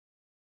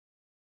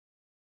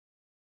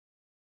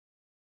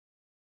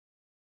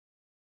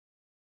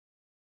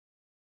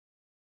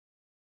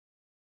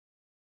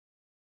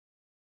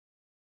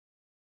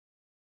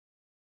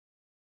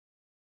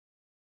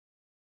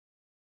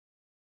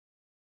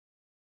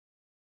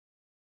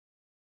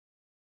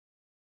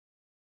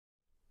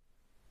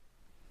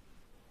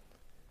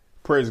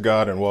Praise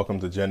God and welcome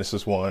to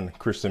Genesis 1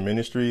 Christian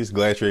Ministries.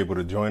 Glad you're able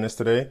to join us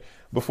today.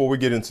 Before we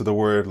get into the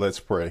word, let's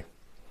pray.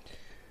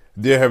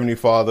 Dear Heavenly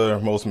Father,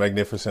 most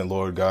magnificent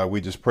Lord God,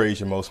 we just praise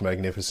your most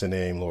magnificent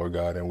name, Lord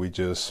God, and we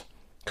just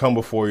come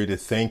before you to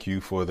thank you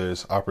for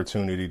this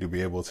opportunity to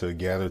be able to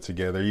gather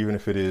together, even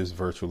if it is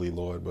virtually,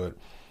 Lord. But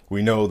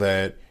we know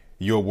that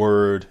your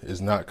word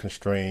is not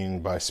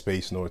constrained by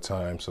space nor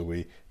time, so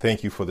we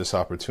thank you for this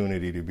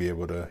opportunity to be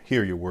able to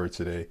hear your word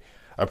today.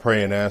 I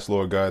pray and ask,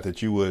 Lord God,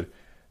 that you would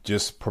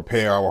just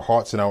prepare our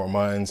hearts and our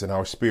minds and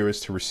our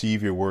spirits to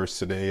receive your words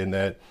today, and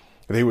that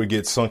they would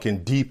get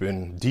sunken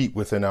deep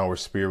within our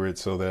spirit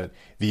so that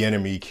the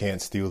enemy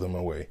can't steal them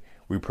away.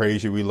 We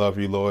praise you. We love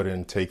you, Lord,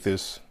 and take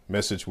this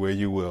message where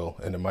you will.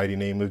 In the mighty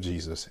name of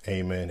Jesus,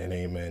 amen and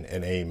amen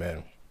and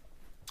amen.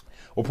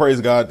 Well,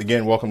 praise God.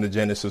 Again, welcome to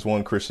Genesis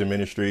 1 Christian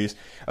Ministries.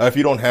 If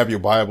you don't have your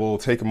Bible,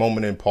 take a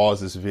moment and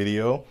pause this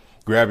video.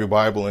 Grab your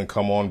Bible and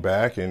come on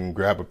back and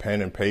grab a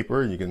pen and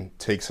paper. You can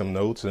take some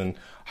notes and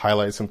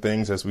highlight some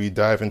things as we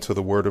dive into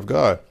the Word of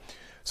God.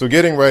 So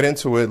getting right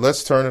into it,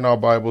 let's turn in our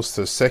Bibles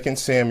to 2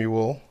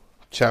 Samuel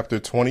chapter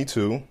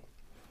 22.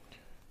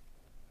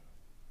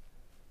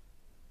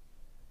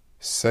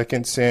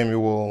 2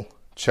 Samuel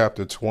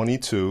chapter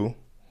 22.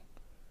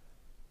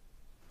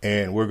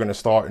 And we're going to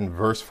start in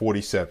verse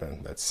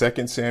 47. That's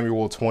 2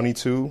 Samuel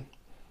 22,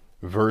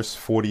 verse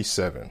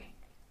 47.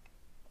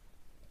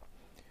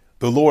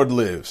 The Lord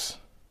lives.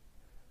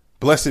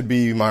 Blessed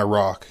be my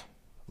rock.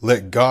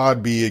 Let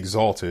God be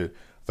exalted,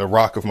 the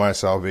rock of my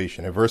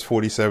salvation. In verse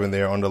 47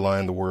 there,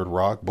 underline the word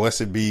rock.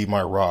 Blessed be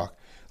my rock.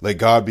 Let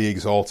God be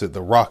exalted,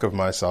 the rock of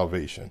my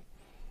salvation.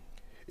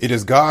 It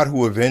is God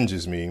who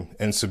avenges me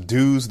and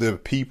subdues the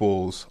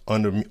peoples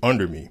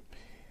under me.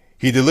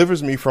 He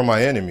delivers me from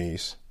my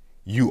enemies.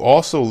 You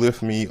also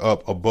lift me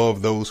up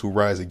above those who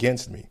rise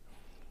against me.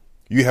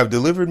 You have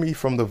delivered me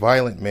from the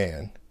violent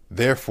man.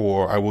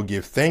 Therefore, I will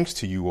give thanks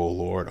to you, O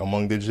Lord,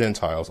 among the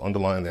Gentiles.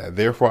 Underline that.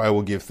 Therefore, I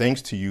will give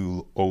thanks to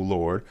you, O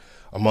Lord,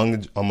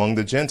 among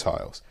the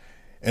Gentiles,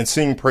 and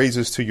sing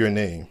praises to your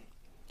name.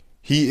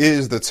 He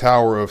is the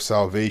tower of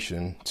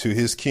salvation to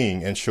his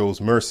king and shows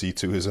mercy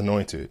to his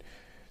anointed,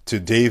 to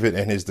David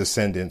and his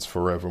descendants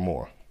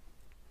forevermore.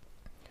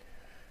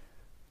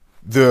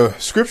 The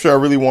scripture I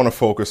really want to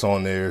focus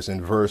on there is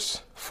in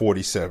verse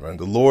 47.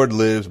 The Lord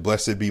lives,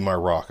 blessed be my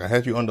rock. I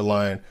had you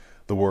underline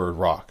the word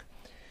rock.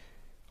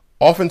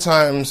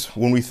 Oftentimes,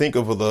 when we think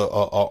of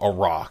a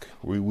rock,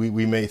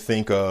 we may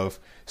think of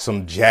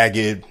some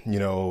jagged,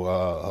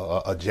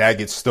 a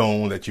jagged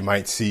stone that you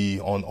might see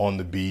on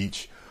the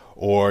beach,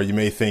 or you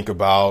may think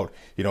about,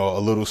 a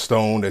little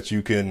stone that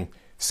you can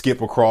skip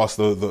across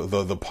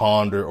the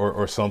pond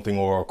or something,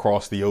 or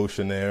across the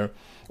ocean there,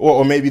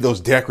 or maybe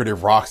those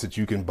decorative rocks that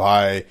you can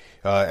buy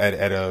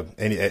at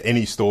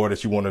any store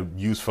that you want to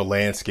use for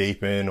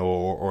landscaping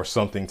or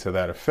something to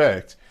that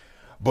effect.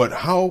 But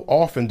how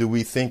often do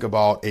we think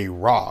about a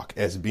rock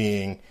as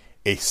being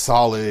a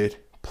solid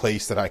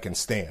place that I can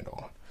stand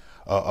on,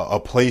 a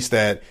place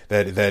that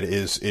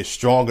is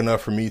strong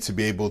enough for me to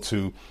be able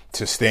to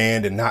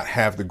stand and not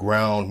have the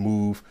ground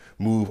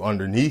move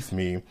underneath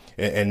me,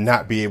 and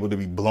not be able to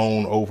be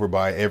blown over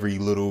by every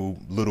little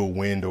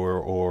wind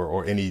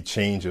or any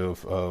change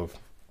of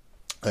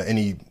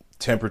any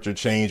temperature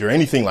change or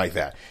anything like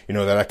that,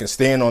 that I can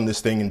stand on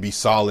this thing and be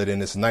solid in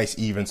this nice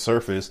even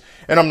surface,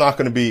 and I'm not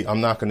going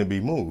to be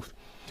moved.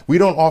 We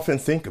don't often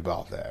think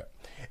about that.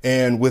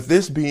 And with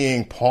this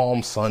being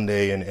Palm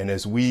Sunday, and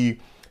as we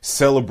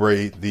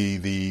celebrate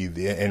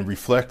the and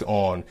reflect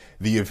on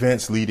the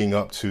events leading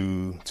up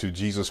to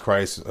Jesus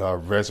Christ's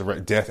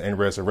death and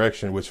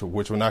resurrection, which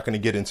we're not going to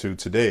get into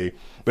today,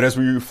 but as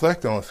we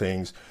reflect on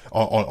things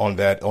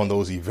on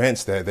those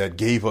events that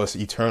gave us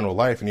eternal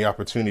life and the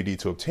opportunity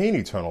to obtain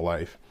eternal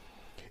life,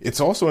 it's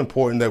also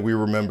important that we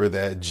remember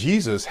that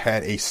Jesus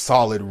had a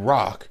solid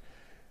rock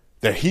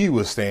that he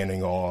was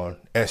standing on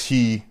as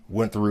he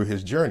went through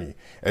his journey,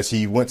 as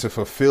he went to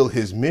fulfill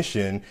his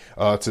mission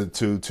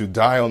to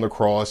die on the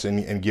cross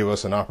and give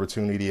us an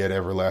opportunity at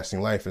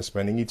everlasting life and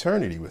spending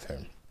eternity with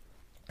him.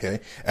 Okay,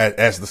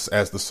 as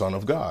the Son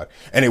of God.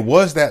 And it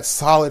was that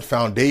solid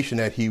foundation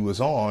that he was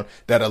on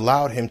that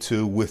allowed him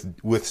to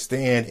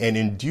withstand and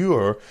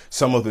endure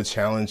some of the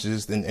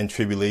challenges and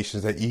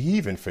tribulations that he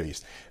even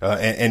faced,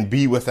 and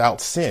be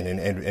without sin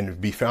and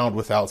be found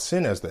without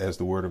sin, as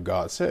the word of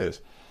God says.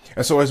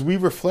 And so as we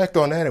reflect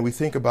on that and we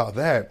think about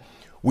that,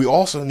 we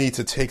also need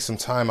to take some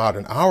time out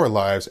in our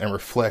lives and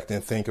reflect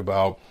and think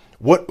about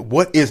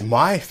what is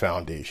my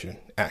foundation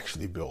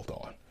actually built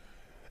on?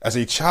 As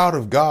a child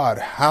of God,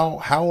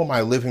 how am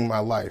I living my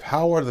life?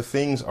 How are the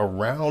things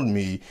around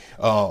me?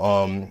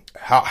 How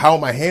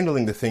am I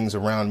handling the things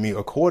around me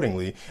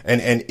accordingly?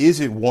 And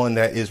is it one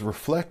that is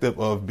reflective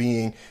of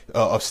being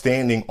of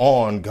standing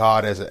on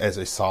God as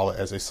a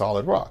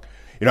solid rock?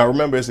 I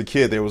remember as a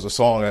kid, there was a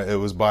song, it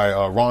was by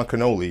Ron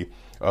Canoli,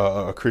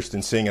 a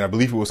Christian singer. I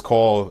believe it was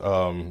called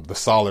The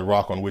Solid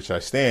Rock on Which I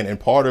Stand. And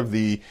part of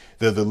the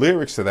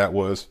lyrics to that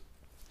was,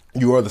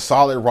 You are the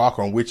solid rock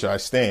on which I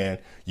stand.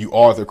 You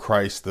are the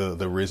Christ,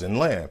 the risen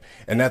Lamb.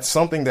 And that's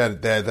something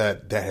that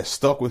has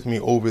stuck with me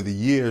over the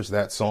years,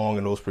 that song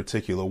and those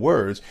particular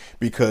words,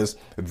 because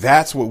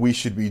that's what we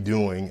should be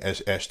doing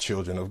as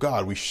children of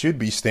God. We should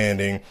be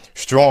standing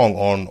strong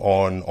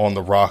on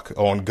the rock,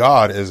 on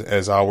God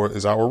as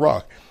our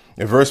rock.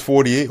 In verse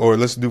 48, or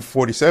let's do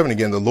 47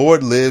 again. The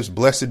Lord lives.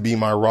 Blessed be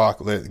my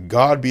rock. Let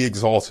God be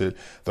exalted,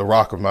 the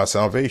rock of my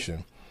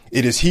salvation.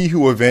 It is he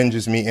who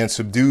avenges me and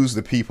subdues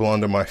the people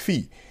under my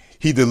feet.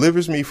 He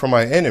delivers me from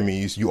my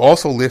enemies. You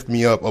also lift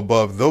me up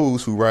above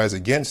those who rise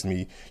against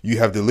me. You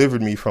have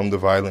delivered me from the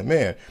violent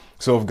man.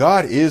 So if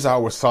God is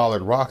our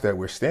solid rock that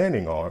we're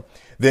standing on,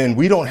 then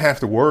we don't have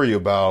to worry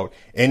about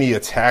any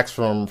attacks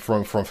from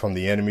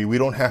the enemy. We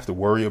don't have to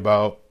worry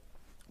about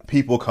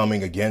people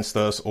coming against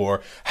us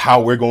or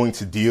how we're going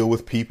to deal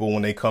with people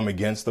when they come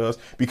against us,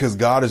 because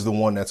God is the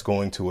one that's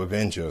going to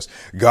avenge us.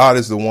 God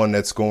is the one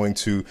that's going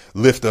to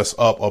lift us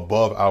up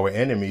above our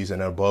enemies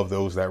and above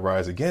those that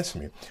rise against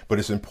me. But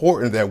it's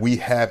important that we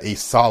have a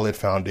solid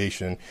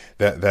foundation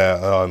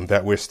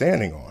that we're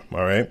standing on.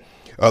 All right.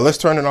 Let's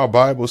turn in our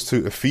Bibles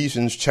to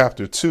Ephesians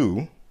chapter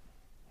 2.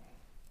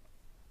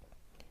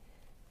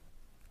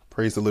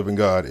 Praise the living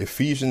God.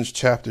 Ephesians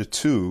chapter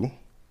 2.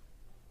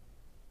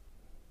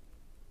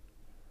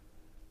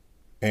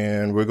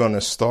 And we're going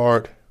to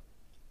start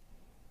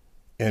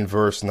in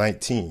verse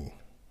 19.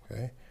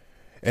 Okay.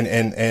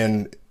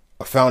 And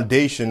a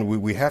foundation,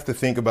 we have to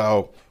think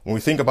about, when we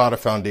think about a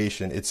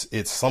foundation,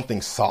 it's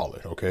something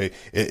solid. Okay.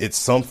 It's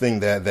something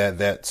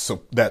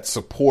that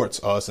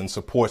supports us and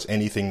supports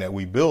anything that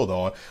we build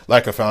on,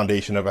 like a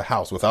foundation of a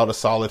house. Without a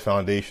solid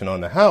foundation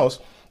on the house,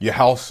 your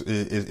house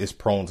is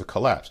prone to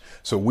collapse.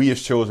 So we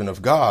as children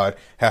of God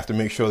have to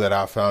make sure that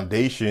our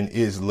foundation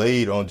is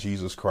laid on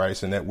Jesus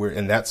Christ, and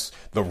that's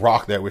the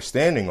rock that we're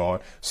standing on,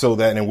 so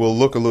that, and we'll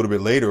look a little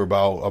bit later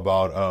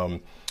about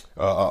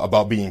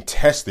being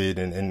tested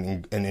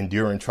and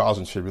enduring trials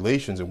and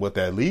tribulations and what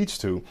that leads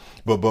to.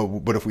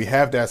 But if we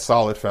have that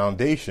solid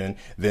foundation,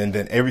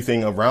 then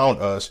everything around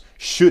us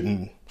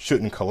shouldn't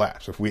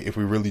collapse if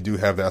we really do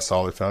have that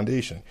solid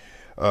foundation.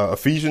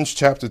 Ephesians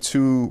chapter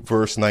 2,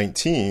 verse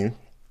 19.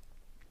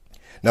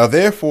 Now,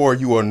 therefore,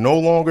 you are no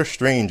longer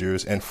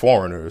strangers and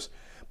foreigners,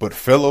 but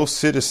fellow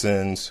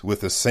citizens with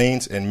the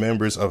saints and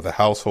members of the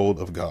household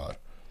of God,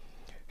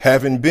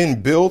 having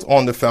been built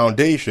on the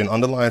foundation,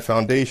 underlying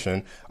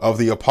foundation, of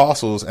the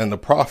apostles and the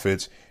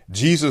prophets,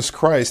 Jesus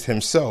Christ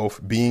himself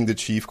being the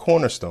chief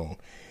cornerstone,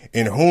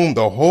 in whom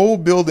the whole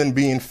building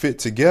being fitted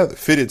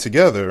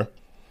together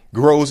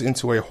grows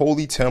into a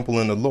holy temple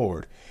in the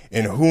Lord,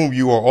 in whom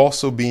you are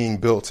also being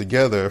built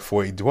together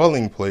for a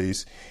dwelling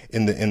place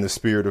in the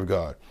Spirit of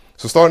God.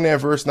 So starting at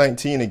verse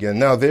 19 again.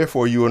 Now,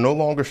 therefore, you are no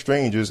longer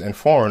strangers and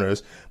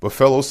foreigners, but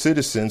fellow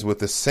citizens with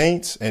the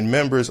saints and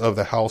members of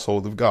the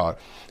household of God.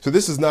 So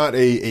this is not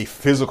a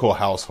physical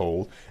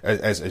household,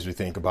 as we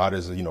think about it,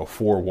 as,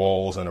 four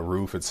walls and a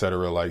roof,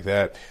 etc., like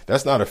that.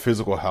 That's not a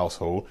physical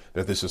household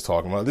that this is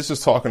talking about. This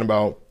is talking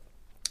about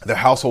the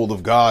household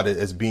of God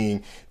as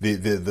being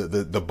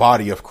the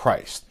body of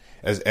Christ,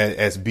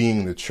 as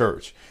being the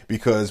church.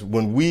 Because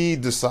when we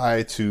made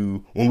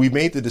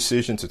the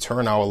decision to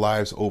turn our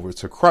lives over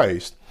to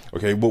Christ,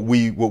 okay, what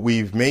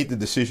we've made the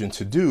decision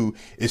to do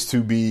is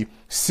to be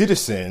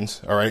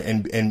citizens, all right,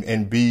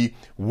 and be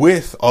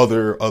with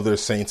other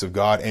saints of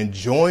God and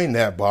join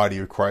that body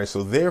of Christ.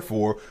 So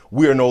therefore,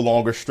 we are no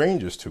longer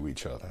strangers to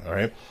each other, all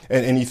right.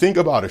 And you think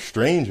about a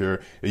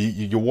stranger,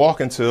 you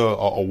walk into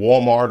a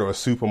Walmart or a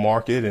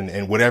supermarket,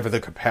 and whatever the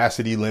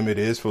capacity limit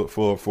is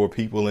for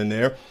people in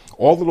there,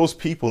 all of those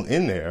people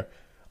in there,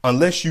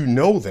 unless you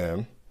know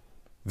them,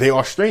 they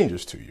are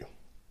strangers to you.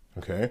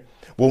 Okay.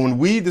 Well, when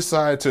we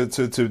decide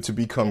to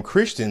become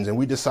Christians and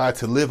we decide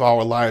to live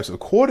our lives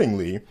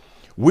accordingly,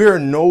 we're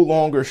no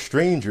longer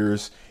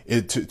strangers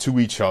to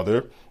each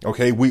other.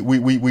 Okay.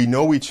 We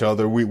know each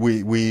other.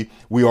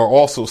 We are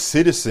also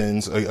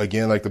citizens,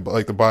 again, like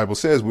the Bible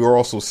says, we are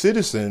also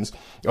citizens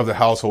of the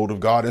household of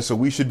God. And so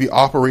we should be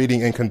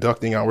operating and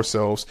conducting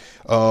ourselves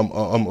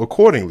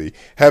accordingly.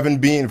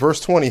 Verse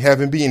 20,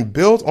 having been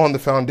built on the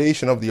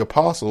foundation of the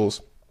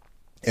apostles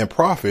and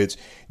prophets,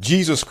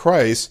 Jesus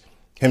Christ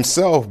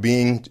himself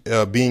being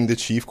the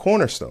chief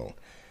cornerstone.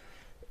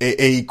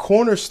 A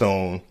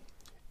cornerstone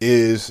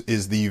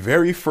is the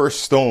very first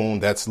stone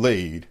that's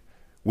laid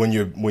when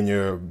you're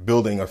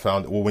building a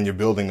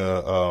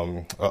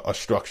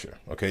structure.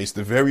 Okay, it's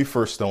the very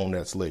first stone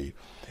that's laid,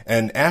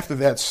 and after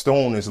that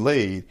stone is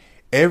laid,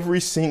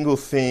 every single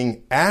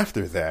thing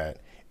after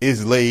that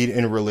is laid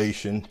in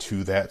relation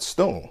to that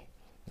stone.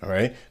 All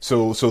right.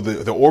 So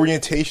the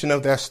orientation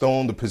of that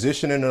stone, the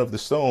positioning of the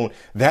stone,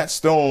 that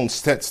stone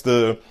sets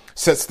the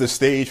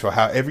stage for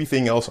how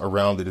everything else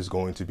around it is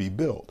going to be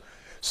built.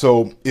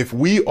 So if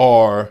we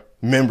are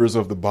members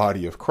of the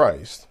body of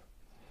Christ,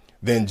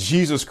 then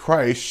Jesus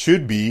Christ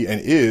should be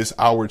and is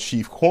our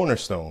chief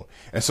cornerstone.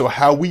 And so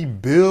how we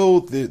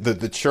build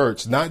the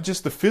church, not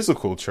just the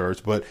physical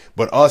church, but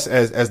us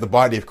as the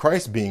body of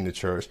Christ being the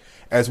church,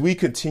 as we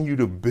continue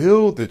to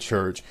build the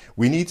church,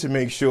 we need to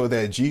make sure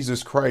that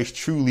Jesus Christ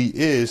truly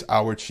is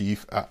our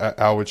chief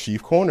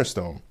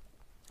cornerstone.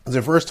 As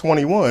in verse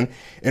 21,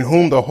 in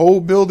whom the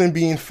whole building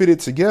being fitted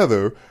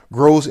together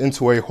grows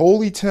into a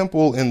holy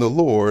temple in the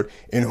Lord,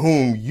 in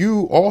whom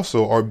you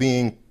also are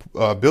being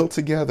built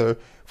together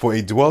for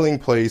a dwelling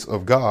place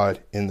of God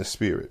in the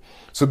Spirit.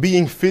 So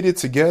being fitted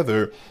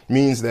together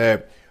means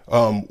that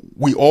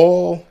we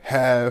all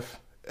have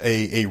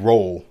a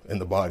role in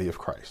the body of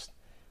Christ.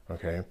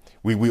 Okay,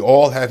 we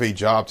all have a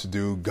job to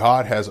do.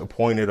 God has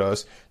appointed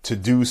us to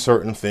do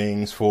certain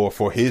things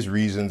for his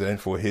reasons and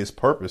for his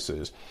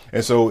purposes.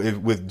 And so if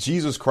with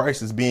Jesus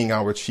Christ as being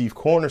our chief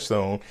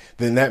cornerstone,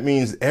 then that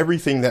means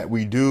everything that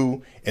we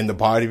do in the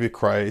body of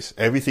Christ,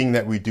 everything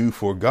that we do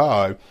for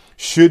God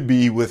should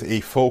be with a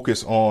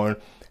focus on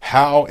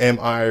how am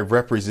I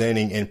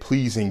representing and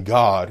pleasing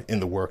God in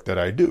the work that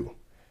I do.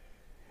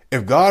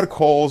 If God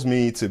calls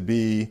me to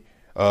be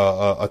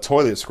a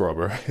toilet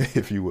scrubber,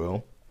 if you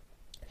will,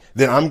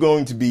 then I'm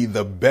going to be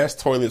the best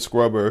toilet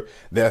scrubber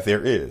that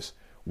there is.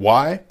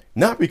 Why?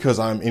 Not because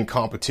I'm in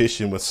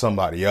competition with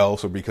somebody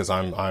else or because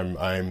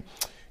I'm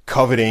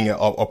coveting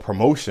a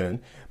promotion,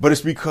 but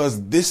it's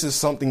because this is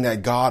something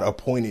that God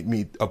appointed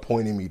me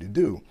to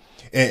do.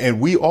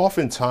 And we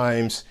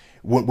oftentimes,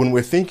 when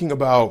we're thinking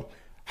about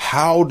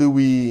how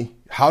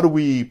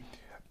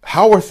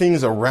are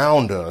things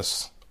around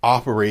us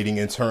operating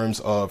in terms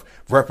of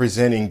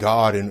representing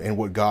God and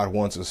what God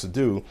wants us to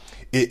do,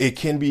 it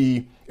can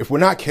be, if we're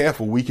not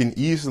careful, we can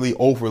easily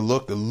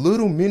overlook the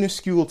little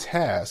minuscule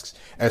tasks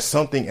as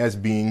something as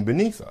being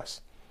beneath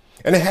us.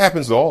 And it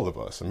happens to all of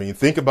us. I mean,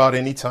 think about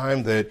any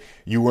time that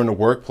you were in a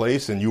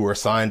workplace and you were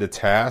assigned a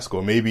task,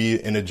 or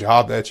maybe in a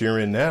job that you're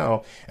in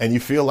now, and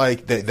you feel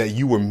like that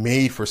you were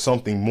made for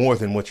something more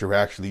than what you're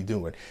actually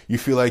doing. You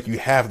feel like you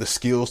have the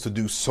skills to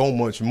do so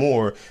much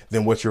more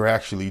than what you're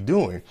actually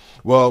doing.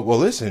 Well,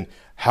 listen,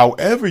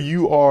 however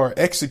you are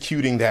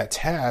executing that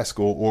task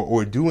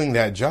or doing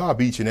that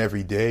job each and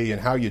every day, and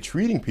how you're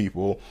treating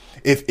people,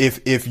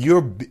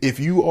 if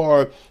you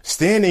are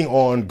standing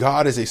on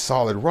God as a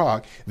solid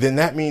rock, then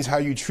that means how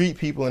you treat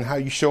people and how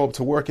you show up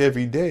to work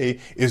every day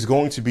is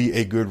going to be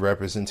a good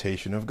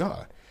representation of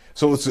God.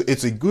 So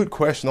it's a good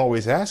question to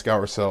always ask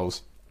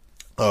ourselves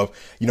of,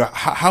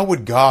 how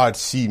would God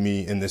see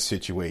me in this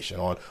situation,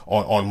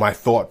 on my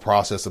thought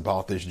process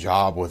about this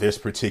job or this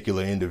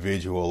particular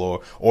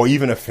individual, or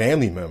even a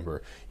family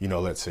member.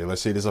 Let's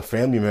say there's a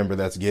family member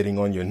that's getting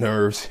on your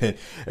nerves and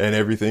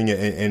everything,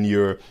 and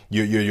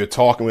you're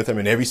talking with them,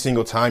 and every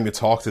single time you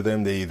talk to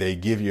them, they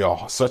give you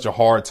such a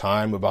hard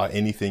time about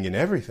anything and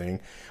everything.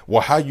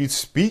 Well, how you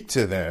speak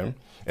to them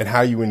and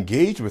how you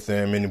engage with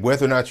them, and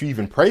whether or not you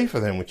even pray for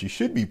them, which you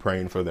should be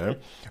praying for them.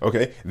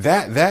 Okay.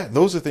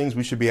 Those are things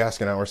we should be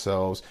asking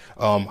ourselves.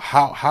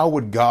 How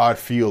would God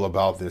feel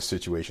about this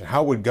situation?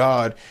 How would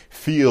God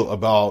feel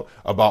about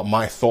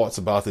my thoughts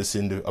about this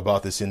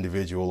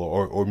individual,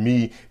 or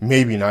me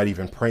maybe not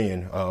even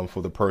praying,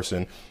 for the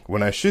person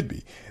when I should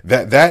be?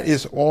 That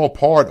is all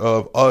part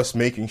of us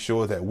making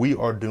sure that we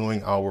are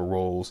doing our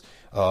roles,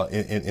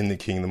 in the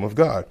kingdom of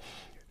God.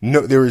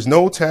 No, there is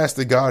no task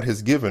that God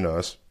has given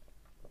us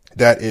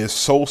that is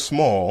so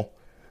small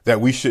that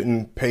we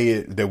shouldn't pay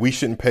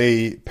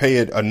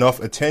it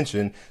enough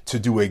attention to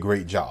do a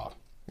great job.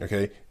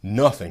 Okay.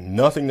 Nothing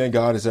that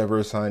God has ever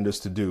assigned us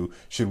to do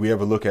should we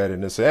ever look at it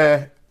and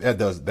say, that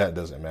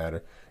doesn't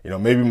matter.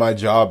 Maybe my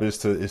job is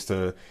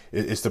to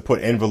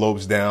put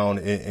envelopes down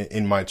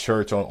in my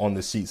church on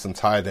the seat, some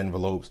tithe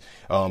envelopes.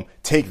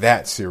 Take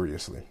that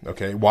seriously.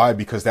 Okay. Why?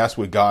 Because that's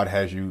what God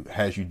has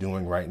you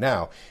doing right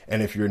now.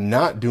 And if you're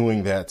not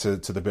doing that to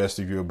the best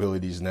of your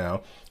abilities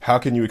now, how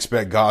can you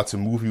expect God to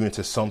move you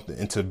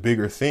into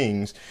bigger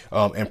things,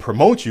 and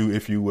promote you,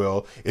 if you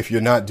will, if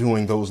you're not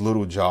doing those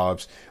little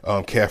jobs,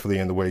 carefully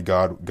in the way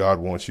God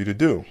wants you to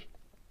do?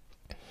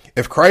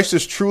 If Christ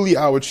is truly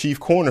our chief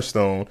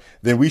cornerstone,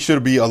 then we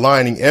should be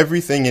aligning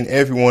everything and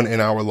everyone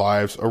in our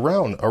lives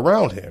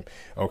around him.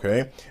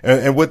 Okay.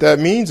 And what that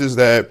means is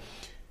that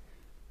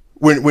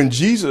when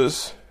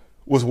Jesus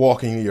was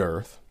walking the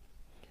earth,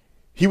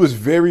 he was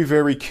very,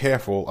 very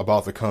careful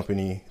about the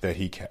company that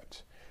he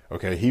kept.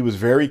 Okay. He was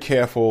very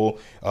careful,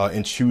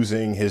 in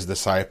choosing his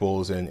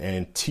disciples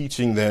and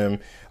teaching them,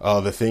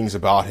 the things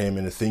about him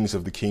and the things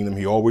of the kingdom.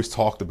 He always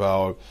talked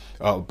about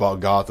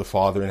God the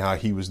Father and how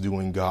he was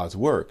doing God's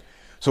work.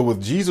 So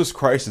with Jesus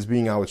Christ as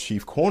being our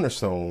chief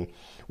cornerstone,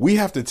 we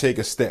have to take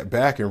a step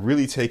back and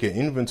really take an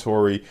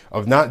inventory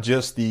of not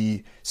just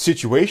the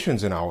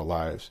situations in our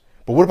lives,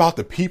 but what about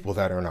the people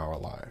that are in our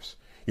lives?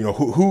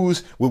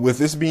 Who's with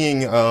this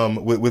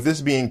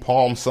being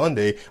Palm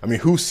Sunday? I mean,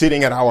 who's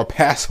sitting at our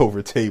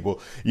Passover table?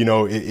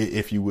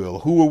 If you will,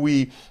 who are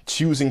we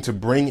choosing to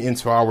bring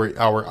into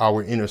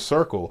our inner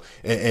circle?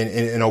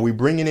 And are we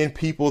bringing in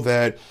people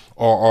that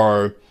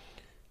are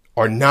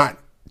not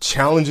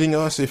challenging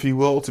us, if you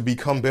will, to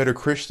become better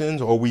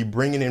Christians? Or are we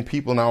bringing in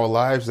people in our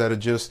lives that are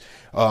just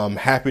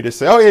happy to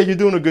say, oh, yeah, you're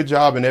doing a good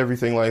job and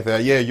everything like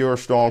that. Yeah, you're a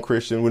strong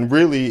Christian. When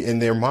really in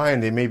their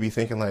mind, they may be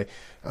thinking like,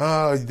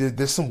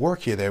 there's some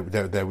work here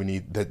that we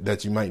need,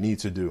 that you might need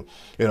to do.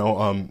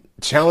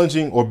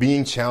 Challenging or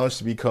being challenged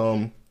to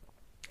become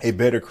a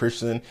better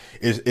Christian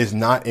is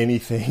not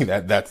anything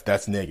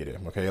that's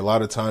negative. Okay. A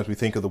lot of times we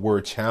think of the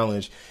word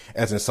challenge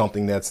as in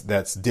something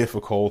that's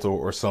difficult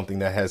or something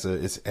that has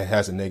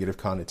a negative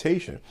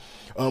connotation.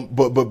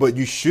 But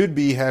you should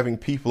be having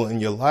people in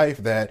your life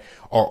that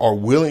are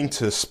willing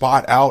to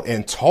spot out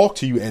and talk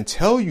to you and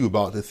tell you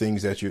about the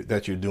things that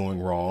you're doing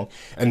wrong,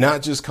 and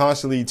not just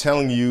constantly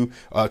telling you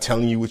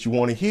what you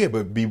want to hear,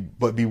 but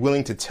be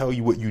willing to tell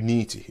you what you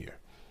need to hear.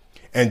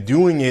 And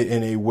doing it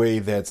in a way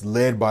that's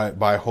led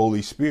by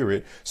Holy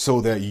Spirit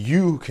so that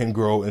you can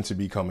grow into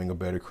becoming a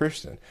better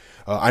Christian.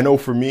 I know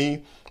for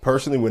me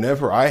personally,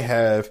 whenever I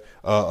have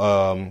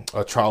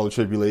a trial or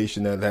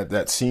tribulation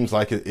that seems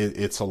like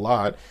it's a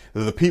lot,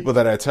 the people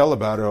that I tell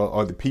about it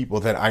are the people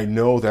that I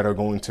know that are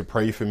going to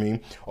pray for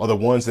me, or the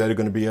ones that are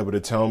going to be able to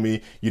tell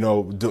me,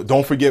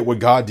 don't forget what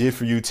God did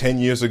for you 10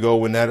 years ago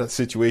when that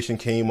situation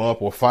came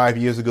up, or 5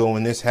 years ago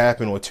when this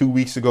happened, or 2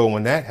 weeks ago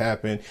when that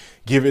happened.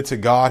 Give it to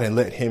God and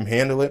let him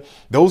handle it.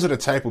 Those are the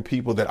type of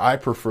people that I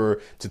prefer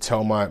to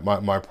tell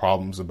my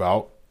problems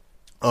about.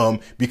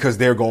 Because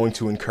they're going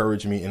to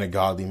encourage me in a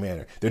godly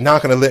manner. They're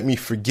not going to let me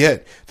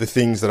forget the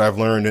things that I've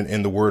learned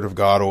in the Word of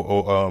God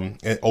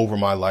over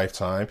my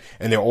lifetime,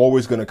 and they're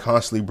always going to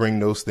constantly bring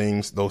those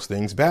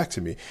things back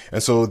to me.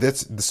 And so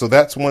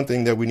that's one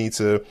thing that we need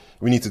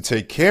to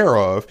take care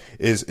of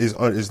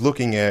is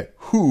looking at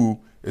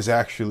who is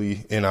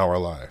actually in our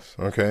lives.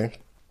 Okay.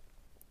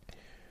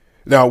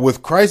 Now,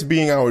 with Christ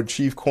being our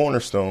chief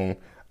cornerstone,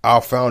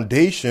 our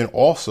foundation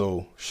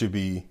also should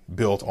be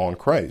built on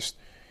Christ.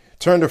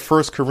 Turn to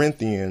 1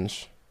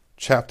 Corinthians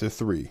chapter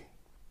 3.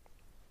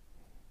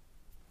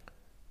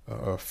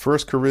 1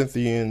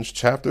 Corinthians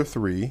chapter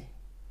 3.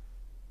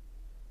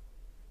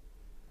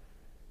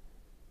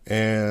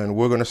 And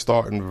we're going to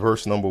start in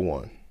verse number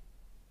 1.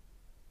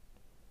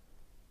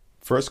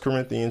 1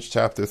 Corinthians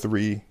chapter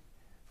 3,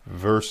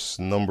 verse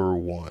number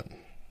 1.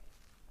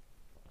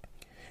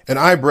 And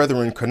I,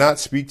 brethren, could not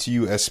speak to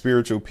you as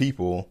spiritual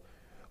people,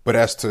 but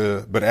as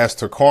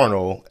to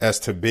carnal, as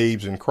to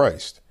babes in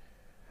Christ.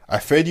 I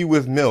fed you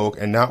with milk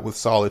and not with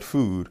solid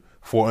food,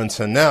 for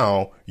until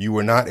now you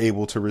were not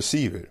able to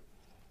receive it.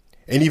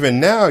 And even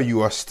now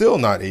you are still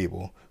not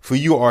able, for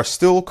you are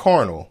still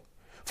carnal.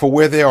 For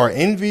where there are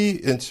envy,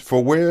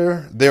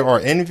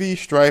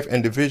 strife,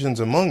 and divisions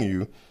among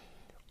you,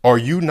 are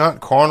you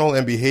not carnal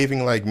and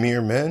behaving like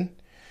mere men?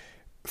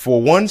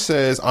 For one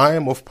says, I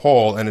am of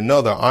Paul, and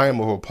another, I am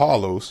of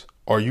Apollos.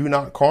 Are you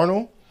not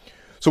carnal?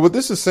 So what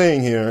this is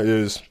saying here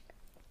is,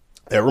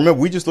 remember,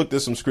 we just looked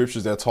at some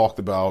scriptures that talked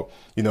about,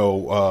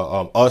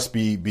 us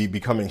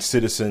becoming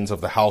citizens of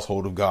the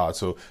household of God.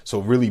 So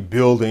really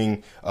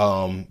building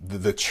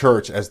the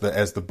church as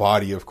the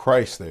body of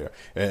Christ there.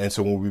 And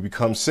so when we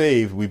become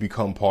saved, we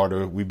become part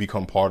of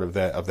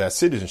that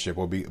citizenship,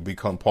 or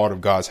become part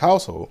of God's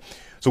household.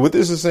 So what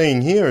this is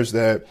saying here is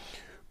that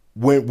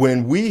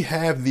when we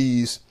have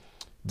these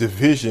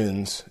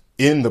divisions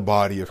in the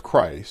body of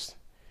Christ,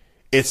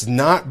 it's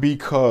not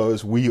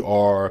because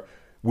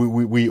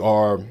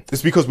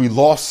it's because we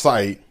lost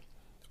sight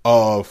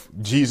of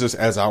Jesus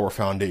as our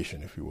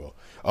foundation, if you will.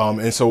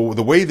 And so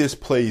the way this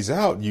plays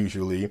out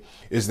usually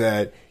is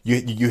that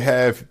you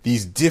have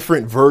these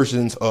different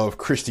versions of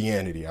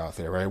Christianity out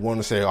there, right? Want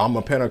to say, I'm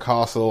a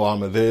Pentecostal,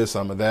 I'm a this,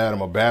 I'm a that,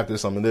 I'm a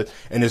Baptist, I'm a this.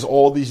 And there's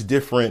all these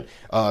different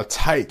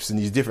types and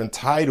these different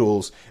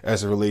titles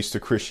as it relates to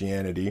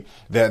Christianity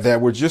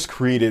that were just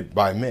created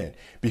by men.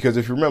 Because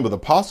if you remember, the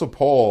Apostle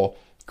Paul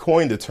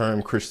coined the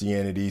term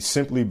Christianity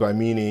simply by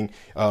meaning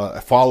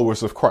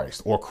followers of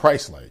Christ, or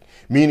Christ-like,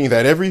 meaning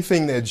that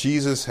everything that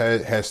Jesus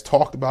has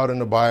talked about in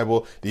the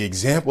Bible, the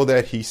example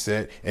that he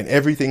set, and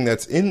everything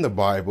that's in the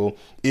Bible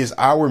is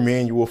our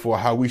manual for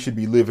how we should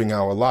be living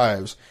our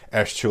lives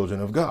as children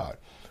of God.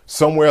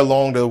 Somewhere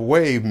along the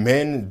way,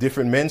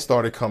 different men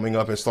started coming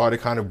up and started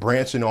kind of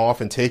branching off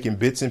and taking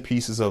bits and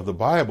pieces of the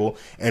Bible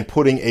and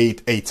putting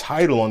a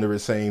title under it,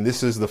 saying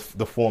this is the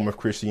form of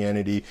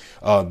Christianity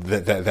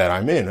that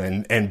I'm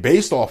in, and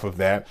based off of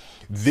that,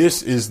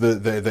 this is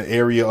the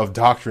area of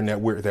doctrine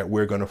that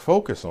we're going to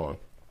focus on.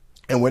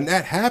 And when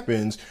that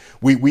happens,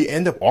 we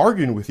end up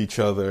arguing with each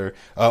other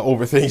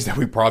over things that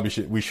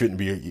we shouldn't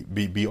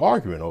be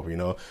arguing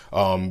over.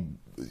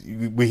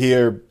 We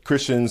hear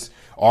Christians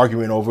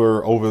arguing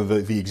over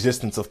the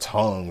existence of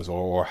tongues,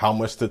 or how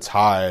much to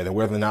tithe, and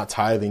whether or not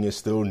tithing is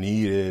still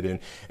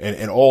needed,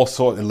 and all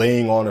sorts of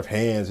laying on of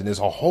hands. And there's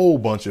a whole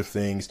bunch of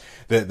things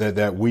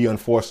that we,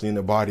 unfortunately, in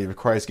the body of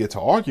Christ get to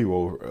argue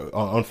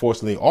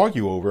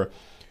over.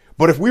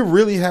 But if we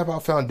really have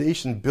our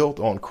foundation built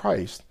on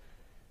Christ,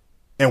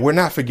 and we're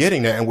not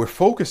forgetting that, and we're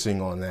focusing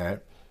on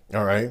that,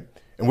 all right,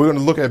 And we're going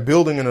to look at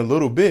building in a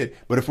little bit.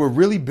 But if we're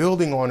really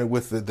building on it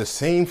with the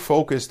same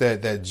focus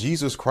that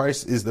Jesus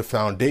Christ is the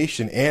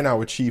foundation and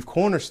our chief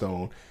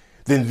cornerstone,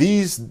 then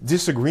these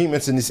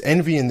disagreements and this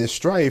envy and this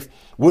strife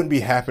wouldn't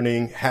be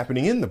happening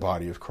in the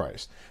body of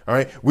Christ. All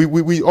right.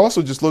 We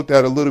also just looked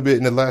at a little bit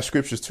in the last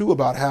scriptures too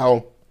about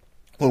how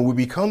when we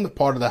become the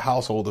part of the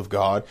household of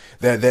God,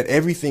 that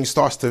everything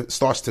starts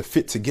to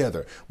fit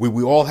together.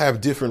 We all have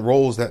different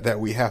roles that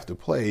we have to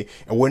play,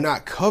 and we're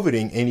not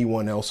coveting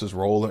anyone else's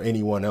role or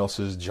anyone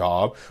else's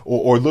job,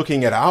 or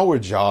looking at our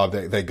job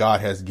that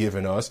God has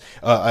given us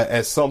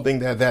as something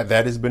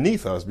that is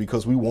beneath us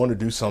because we want to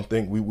do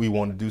something. We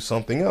want to do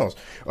something else.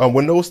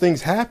 When those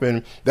things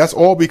happen, that's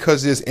all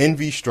because there's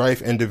envy,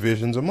 strife, and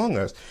divisions among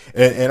us.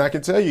 And I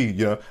can tell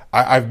you,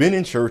 I've been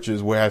in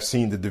churches where I've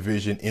seen the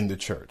division in the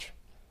church.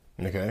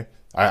 Okay.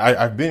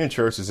 I've been in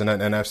churches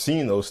and I've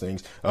seen those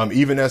things.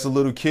 Even as a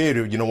little kid,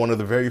 one of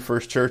the very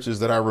first churches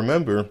that I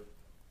remember,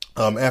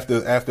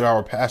 after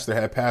our pastor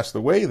had passed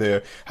away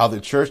there, how the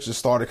church just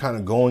started kind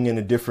of going in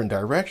a different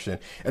direction.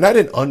 And I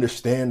didn't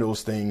understand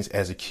those things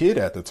as a kid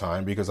at the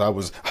time because I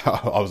was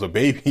a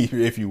baby,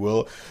 if you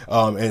will.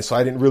 And so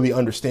I didn't really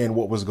understand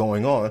what was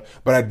going on.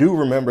 But I do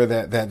remember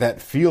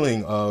that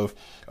feeling of,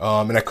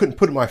 and I couldn't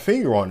put my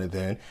finger on it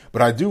then,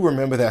 but I do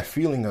remember that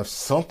feeling of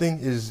something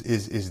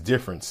is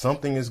different.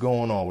 Something is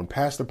going on. When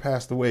pastor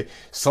passed away,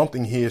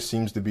 something here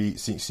seems to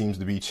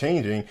be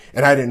changing.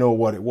 And I didn't know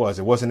what it was.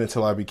 It wasn't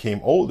until I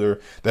became older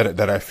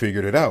that I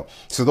figured it out.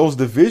 So those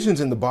divisions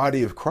in the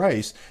body of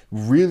Christ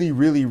really,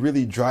 really,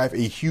 really drive a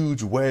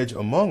huge wedge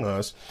among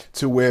us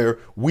to where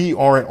we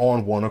aren't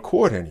on one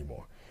accord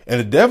anymore. And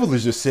the devil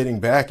is just sitting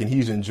back and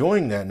he's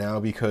enjoying that now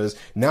because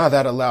now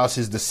that allows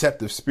his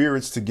deceptive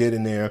spirits to get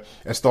in there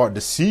and start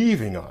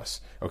deceiving us.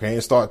 Okay.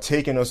 And start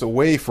taking us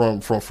away from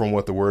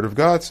what the word of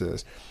God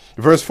says.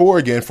 Verse 4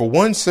 again, for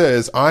one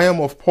says, I am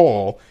of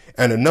Paul,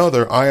 and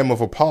another, I am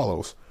of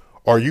Apollos.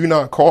 Are you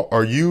not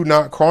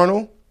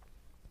carnal?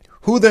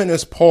 Who then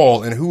is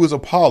Paul and who is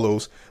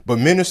Apollos, but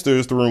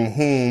ministers through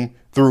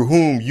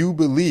whom you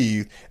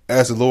believed,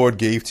 as the Lord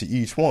gave to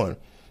each one?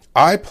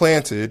 I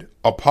planted,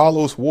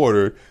 Apollos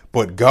watered,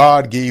 but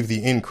God gave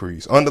the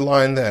increase.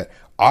 Underline that.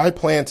 I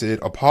planted,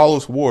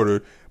 Apollos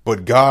watered,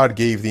 but God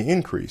gave the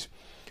increase.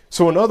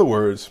 So in other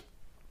words,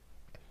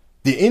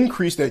 the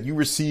increase that you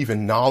receive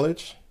in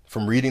knowledge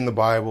from reading the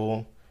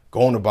Bible,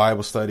 going to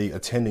Bible study,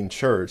 attending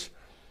church,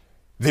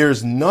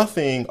 there's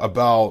nothing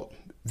about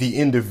the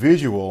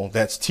individual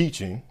that's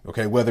teaching,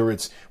 okay, whether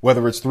it's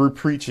through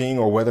preaching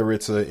or whether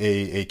it's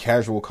a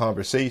casual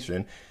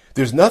conversation.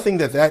 There's nothing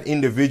that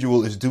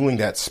individual is doing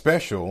that's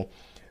special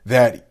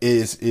that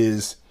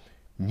is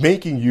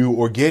making you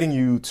or getting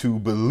you to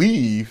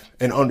believe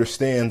and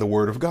understand the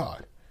word of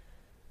God.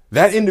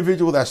 That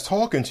individual that's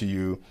talking to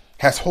you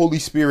has Holy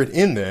Spirit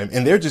in them,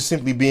 and they're just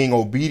simply being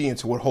obedient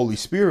to what Holy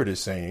Spirit is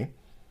saying.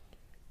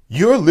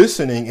 You're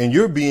listening and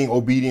you're being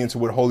obedient to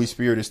what Holy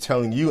Spirit is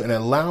telling you and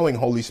allowing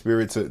Holy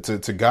Spirit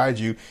to guide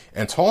you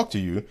and talk to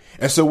you.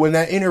 And so when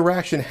that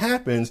interaction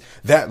happens,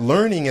 that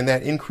learning and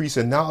that increase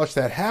in knowledge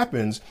that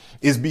happens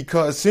is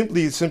because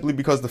simply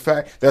because the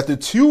fact that the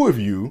two of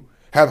you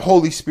have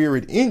Holy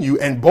Spirit in you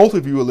and both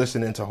of you are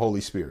listening to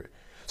Holy Spirit.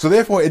 So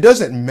therefore, it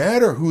doesn't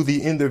matter who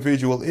the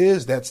individual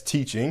is that's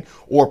teaching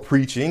or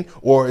preaching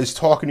or is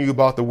talking to you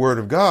about the word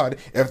of God.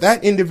 If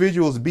that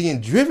individual is being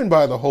driven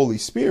by the Holy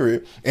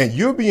Spirit and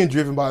you're being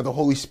driven by the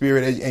Holy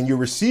Spirit and you're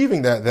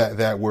receiving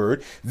that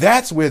word,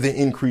 that's where the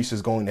increase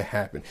is going to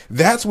happen.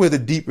 That's where the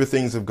deeper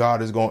things of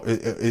God is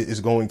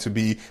going to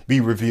be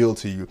revealed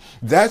to you.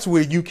 That's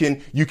where you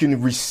can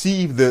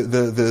receive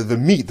the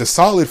meat, the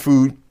solid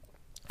food.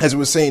 As it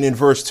was saying in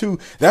verse 2,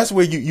 that's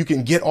where you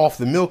can get off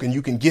the milk and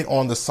you can get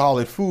on the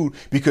solid food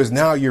because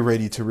now you're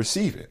ready to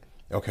receive it.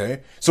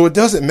 OK, so it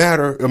doesn't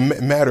matter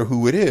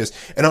who it is.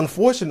 And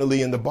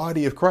unfortunately, in the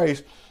body of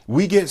Christ,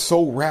 we get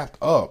so wrapped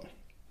up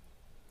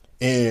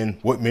in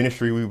what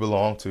ministry we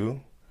belong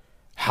to,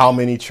 how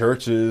many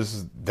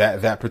churches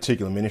that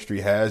particular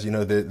ministry has.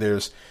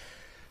 There's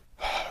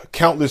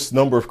countless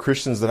number of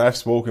Christians that I've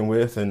spoken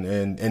with and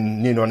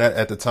not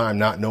at the time,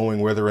 not knowing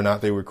whether or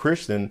not they were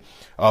Christian,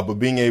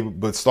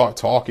 but start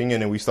talking.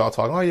 And then we start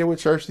talking, oh yeah, what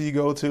church do you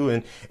go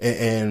to?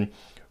 And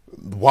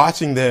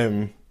watching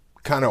them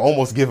kind of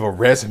almost give a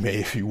resume,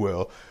 if you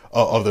will,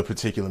 of the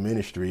particular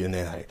ministry. And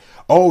they're like,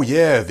 oh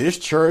yeah, this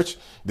church,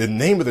 the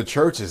name of the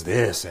church is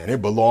this, and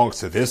it belongs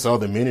to this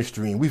other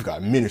ministry. And we've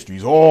got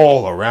ministries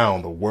all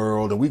around the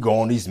world, and we go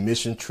on these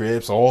mission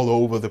trips all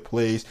over the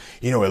place,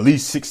 at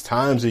least 6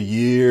 times a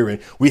year. And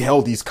we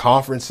held these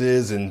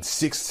conferences in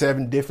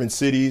 6-7 different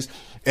cities.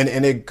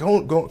 And they're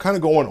kind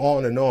of going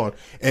on and on.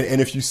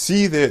 And if you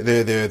see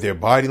their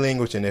body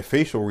language and their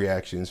facial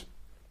reactions,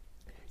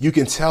 you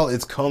can tell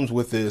it comes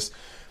with this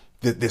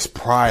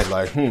pride,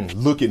 like,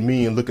 look at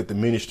me and look at the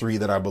ministry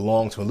that I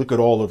belong to and look at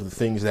all of the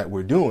things that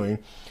we're doing.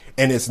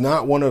 And it's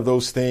not one of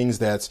those things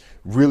that's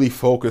really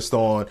focused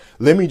on,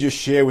 let me just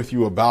share with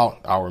you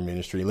about our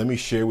ministry. Let me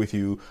share with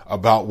you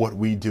about what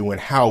we do and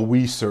how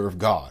we serve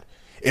God.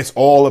 It's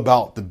all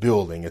about the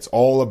building. It's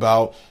all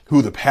about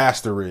who the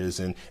pastor is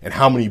and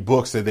how many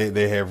books that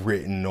they have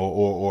written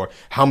or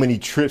how many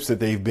trips that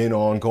they've been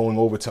on going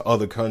over to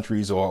other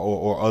countries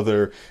or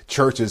other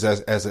churches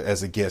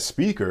as a guest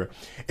speaker.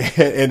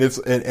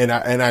 And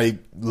I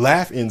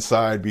laugh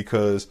inside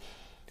because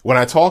when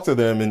I talk to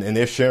them and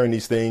they're sharing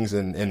these things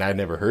and I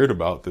never heard of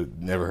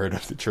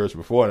the church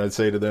before, and I'd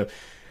say to them,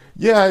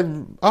 yeah,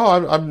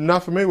 I'm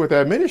not familiar with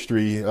that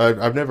ministry.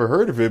 I've never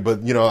heard of it,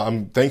 but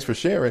thanks for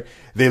sharing.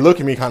 They look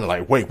at me kind of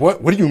like, wait,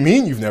 what do you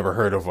mean you've never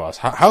heard of us?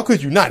 How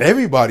could you not?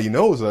 Everybody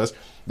knows us.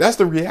 That's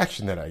the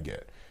reaction that I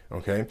get.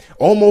 Okay.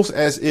 Almost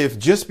as if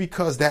just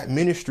because that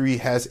ministry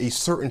has a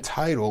certain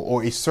title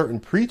or a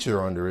certain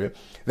preacher under it,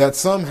 that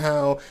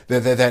somehow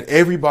that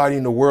everybody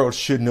in the world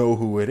should know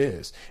who it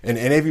is. And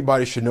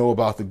everybody should know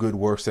about the good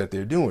works that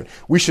they're doing.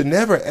 We should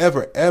never,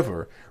 ever,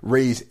 ever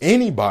raise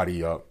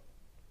anybody up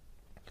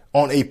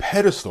on a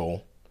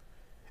pedestal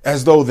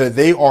as though that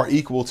they are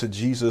equal to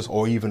Jesus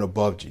or even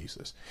above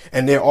Jesus.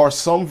 And there are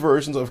some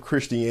versions of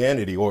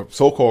Christianity or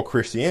so-called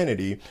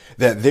Christianity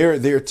that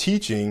their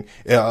teaching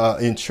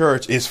in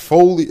church is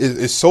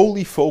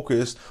solely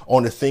focused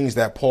on the things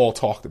that Paul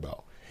talked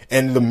about.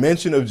 And the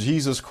mention of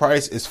Jesus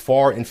Christ is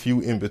far and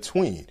few in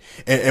between.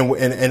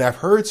 And I've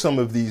heard some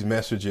of these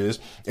messages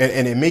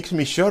and it makes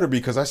me shudder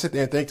because I sit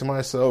there and think to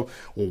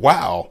myself,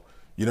 wow,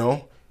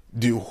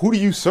 who do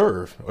you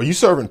serve? Are you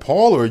serving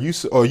Paul or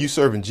are you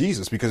serving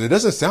Jesus? Because it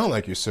doesn't sound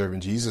like you're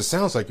serving Jesus. It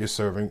sounds like you're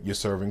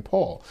serving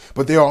Paul.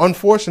 But there are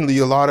unfortunately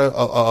a lot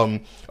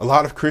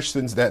of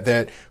Christians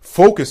that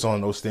focus on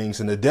those things,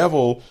 and the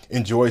devil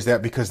enjoys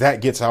that because that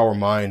gets our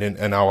mind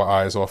and our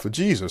eyes off of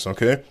Jesus.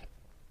 Okay.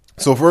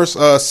 So verse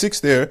 6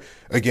 there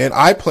again,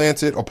 I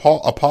planted,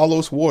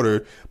 Apollos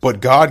watered, but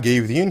God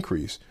gave the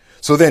increase.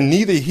 So then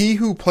neither he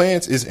who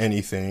plants is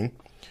anything,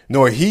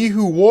 nor he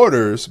who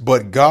waters,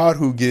 but God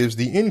who gives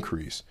the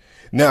increase.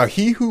 Now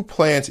he who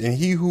plants and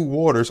he who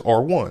waters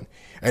are one,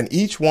 and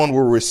each one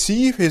will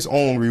receive his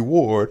own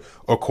reward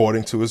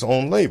according to his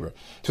own labor.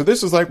 So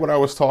this is like what I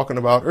was talking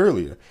about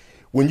earlier.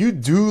 When you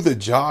do the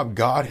job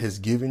God has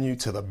given you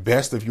to the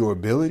best of your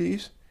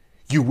abilities,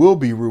 you will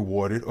be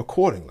rewarded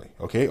accordingly.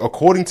 Okay.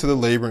 According to the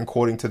labor and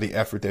according to the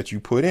effort that you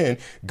put in,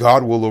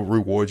 God will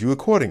reward you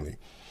accordingly.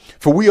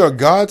 For we are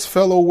God's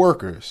fellow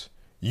workers.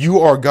 You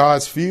are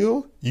God's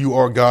field. You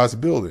are God's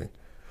building.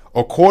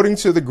 According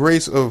to the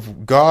grace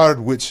of God,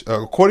 which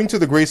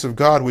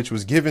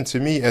was given to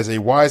me as a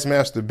wise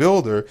master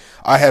builder,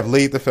 I have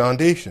laid the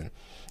foundation,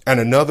 and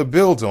another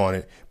builds on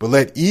it. But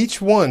let each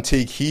one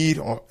take heed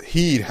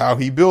how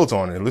he builds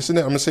on it. Listen,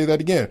 I'm going to say that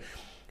again.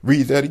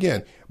 Read that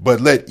again. But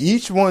let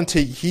each one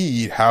take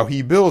heed how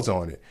he builds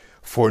on it.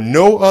 For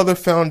no other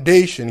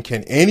foundation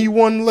can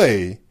anyone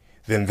lay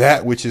than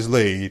that which is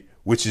laid,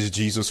 which is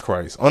Jesus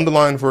Christ.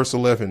 Underline verse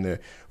 11 there.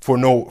 For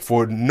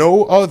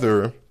no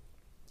other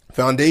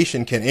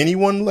foundation can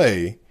anyone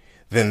lay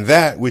than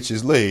that which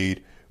is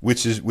laid,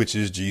 which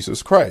is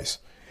Jesus Christ.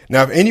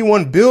 Now, if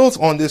anyone builds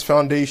on this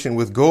foundation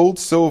with gold,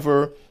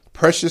 silver,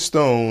 precious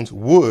stones,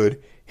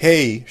 wood,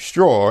 hay,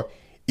 straw,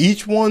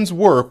 each one's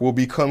work will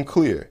become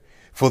clear,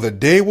 for the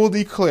day will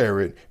declare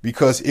it,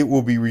 because it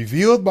will be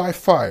revealed by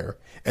fire,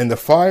 and the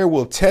fire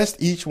will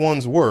test each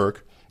one's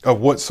work of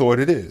what sort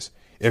it is.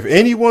 If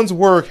anyone's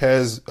work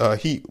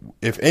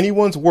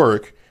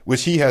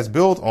which he has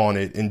built on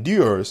it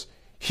endures,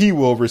 he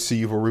will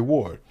receive a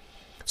reward.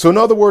 So in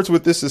other words,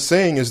 what this is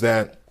saying is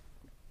that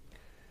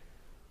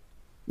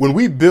when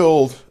we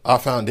build our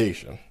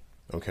foundation,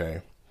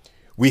 okay,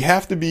 we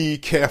have to be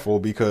careful,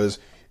 because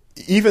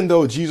even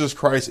though Jesus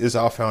Christ is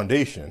our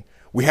foundation,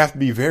 we have to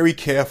be very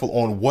careful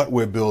on what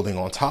we're building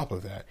on top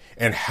of that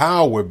and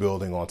how we're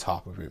building on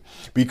top of it,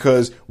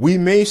 because we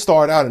may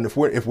start out, and if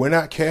we're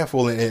not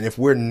careful and if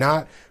we're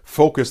not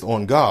focused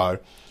on God,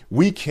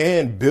 we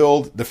can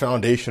build the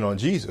foundation on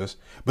Jesus,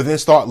 but then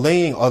start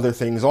laying other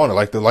things on it,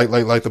 like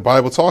the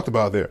Bible talked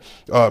about there.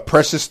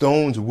 Precious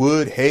stones,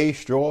 wood, hay,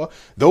 straw.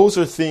 Those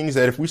are things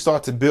that if we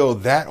start to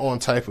build that on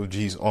top of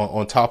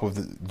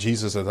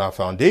Jesus as our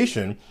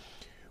foundation,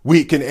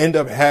 we can end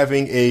up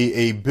having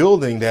a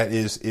building that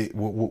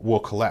will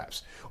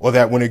collapse, or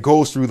that when it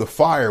goes through the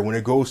fire, when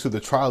it goes through the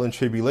trial and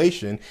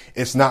tribulation,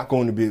 it's not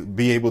going to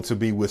be able to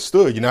be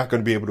withstood. You're not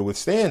going to be able to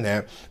withstand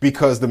that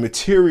because the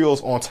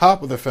materials on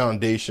top of the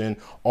foundation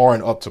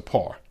aren't up to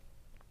par.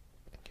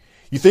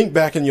 You think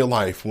back in your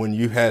life when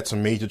you had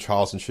some major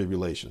trials and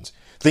tribulations.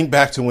 Think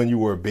back to when you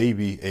were a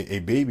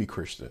baby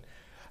Christian.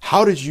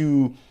 How did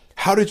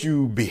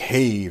you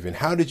behave, and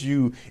how did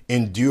you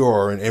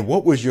endure, and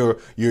what was your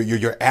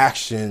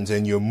actions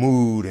and your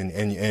mood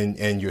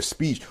and your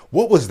speech?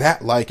 What was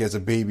that like as a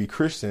baby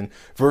Christian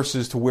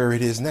versus to where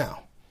it is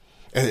now?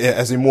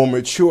 As a more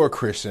mature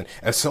Christian,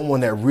 as someone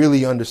that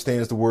really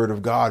understands the word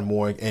of God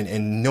more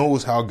and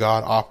knows how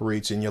God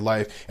operates in your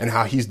life and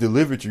how he's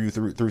delivered you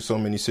through so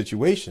many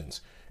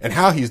situations and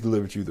how he's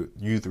delivered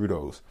you through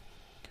those.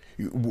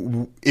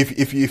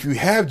 If you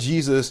have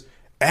Jesus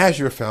as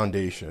your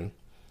foundation,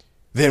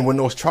 then when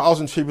those trials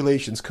and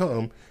tribulations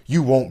come,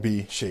 you won't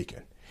be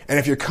shaken. And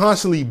if you're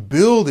constantly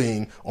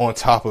building on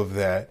top of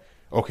that,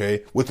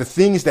 okay, with the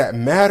things that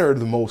matter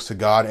the most to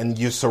God, and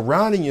you're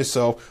surrounding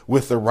yourself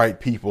with the right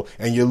people,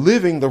 and you're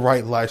living the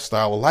right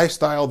lifestyle, a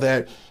lifestyle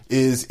that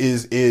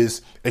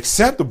is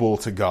acceptable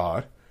to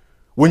God,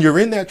 when you're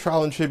in that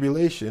trial and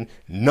tribulation,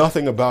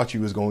 nothing about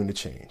you is going to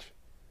change.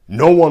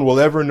 No one will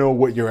ever know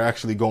what you're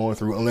actually going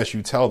through unless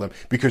you tell them,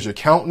 because your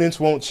countenance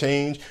won't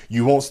change.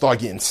 You won't start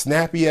getting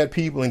snappy at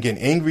people and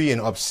getting angry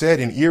and upset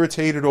and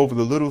irritated over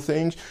the little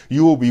things.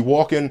 You will be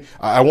walking,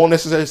 I won't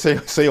necessarily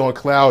say on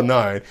cloud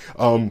nine,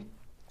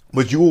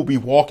 but you will be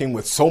walking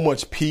with so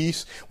much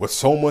peace, with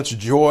so much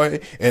joy.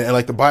 And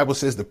like the Bible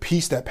says, the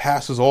peace that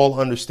passes all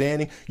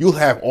understanding. You'll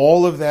have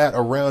all of that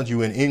around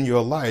you and in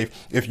your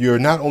life if you're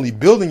not only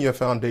building your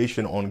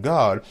foundation on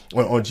God,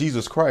 on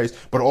Jesus Christ,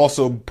 but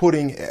also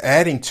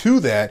adding to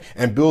that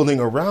and building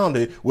around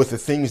it with the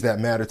things that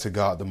matter to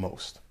God the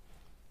most.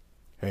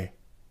 Okay.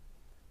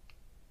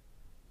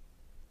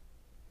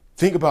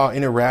 Think about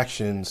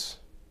interactions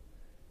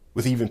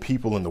with even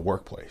people in the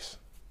workplace.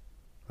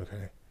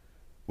 Okay.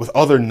 With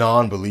other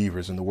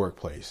non-believers in the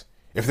workplace.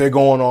 If they're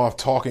going off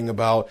talking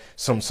about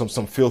some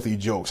filthy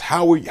jokes,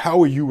 how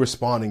are you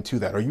responding to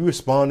that? Are you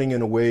responding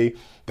in a way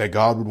that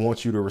God would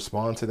want you to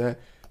respond to that?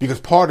 Because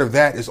part of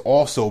that is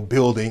also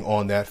building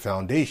on that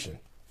foundation.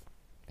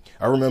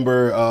 I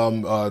remember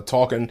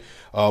talking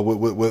with a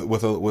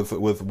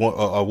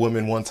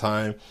woman one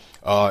time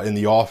in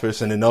the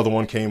office, and another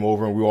one came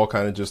over, and we all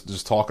kind of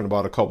just talking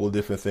about a couple of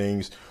different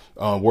things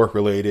work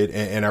related.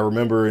 And I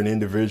remember an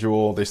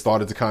individual, they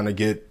started to kind of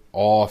get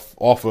off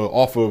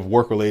of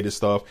work related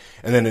stuff,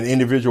 and then an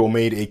individual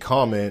made a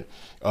comment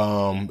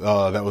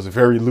that was a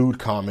very lewd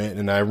comment,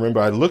 and I remember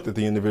I looked at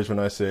the individual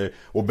and I said,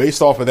 well,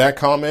 based off of that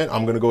comment,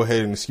 I'm going to go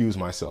ahead and excuse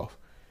myself.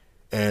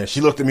 And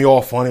she looked at me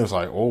all funny. I was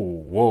like, oh,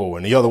 whoa.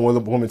 And the other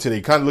woman today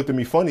kind of looked at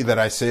me funny that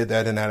I said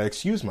that and that I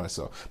excused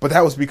myself. But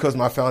that was because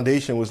my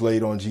foundation was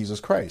laid on Jesus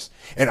Christ.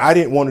 And I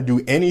didn't want to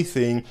do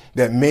anything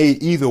that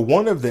made either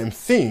one of them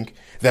think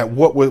that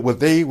what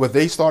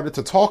they started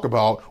to talk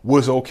about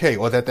was okay,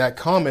 or that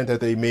comment that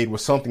they made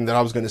was something that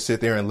I was going to sit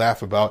there and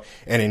laugh about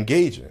and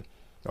engage in.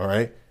 All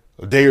right.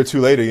 A day or two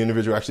later, the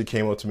individual actually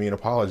came up to me and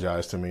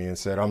apologized to me and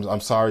said,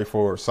 I'm sorry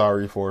for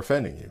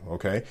offending you.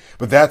 Okay.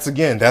 But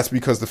that's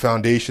because the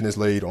foundation is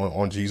laid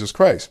on Jesus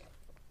Christ.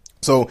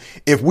 So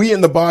if we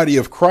in the body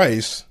of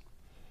Christ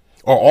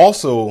are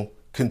also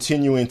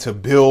continuing to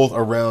build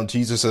around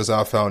Jesus as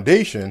our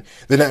foundation,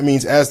 then that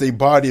means as the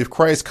body of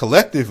Christ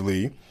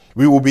collectively,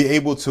 we will be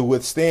able to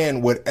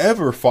withstand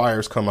whatever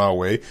fires come our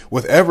way,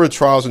 whatever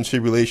trials and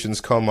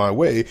tribulations come my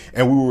way,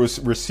 and we will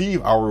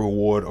receive our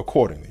reward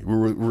accordingly. We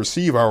will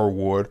receive our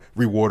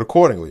reward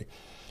accordingly.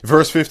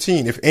 Verse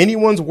 15, if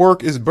anyone's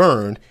work is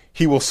burned,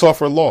 he will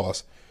suffer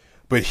loss,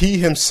 but he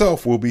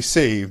himself will be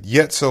saved,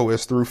 yet so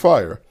as through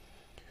fire.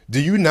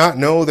 Do you not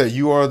know that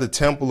you are the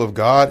temple of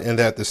God and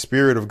that the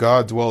Spirit of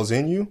God dwells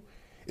in you?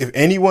 If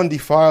anyone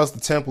defiles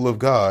the temple of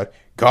God,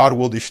 God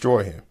will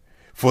destroy him.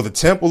 For the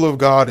temple of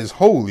God is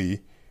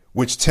holy,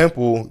 which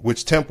temple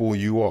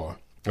you are.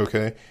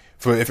 Okay.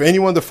 For if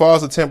anyone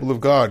defiles the temple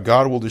of God,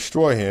 God will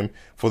destroy him.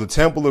 For the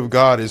temple of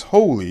God is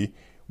holy,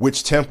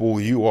 which temple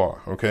you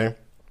are. Okay.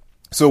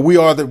 So we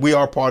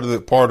are part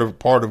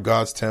of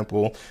God's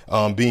temple,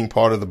 being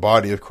part of the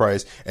body of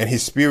Christ, and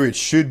his Spirit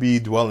should be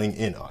dwelling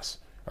in us.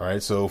 All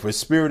right. So if his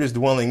Spirit is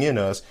dwelling in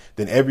us,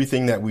 then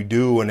everything that we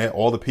do and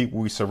all the people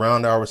we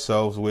surround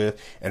ourselves with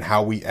and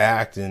how we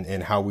act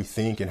and how we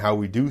think and how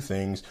we do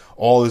things,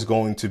 all is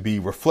going to be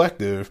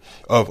reflective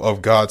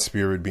of God's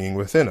Spirit being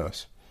within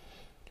us.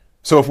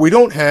 So if we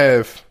don't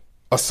have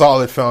a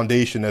solid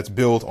foundation that's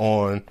built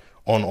or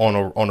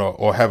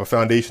have a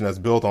foundation that's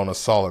built on a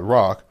solid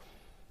rock,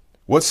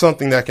 what's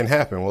something that can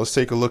happen? Well, let's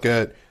take a look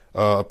at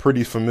a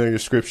pretty familiar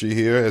scripture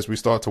here as we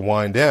start to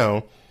wind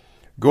down.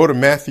 Go to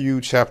Matthew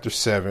chapter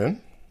 7.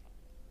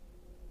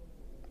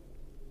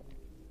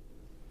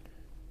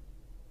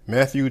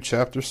 Matthew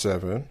chapter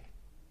 7.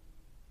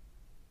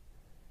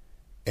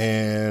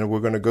 And we're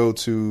going to go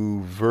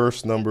to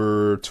verse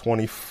number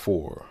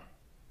 24.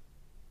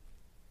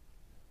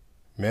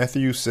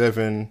 Matthew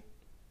chapter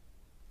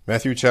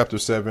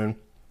 7,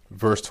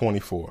 verse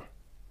 24.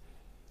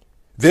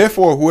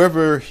 Therefore,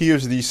 whoever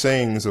hears these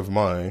sayings of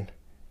mine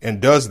and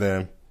does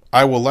them,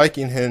 I will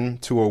liken him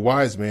to a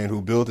wise man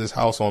who built his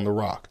house on the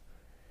rock.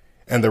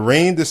 And the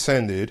rain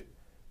descended,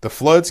 the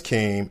floods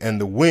came,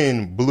 and the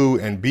wind blew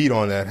and beat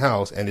on that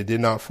house, and it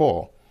did not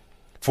fall,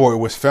 for it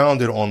was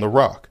founded on the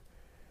rock.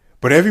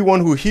 But everyone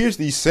who hears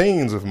these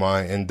sayings of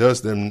mine and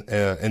does them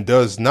and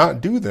does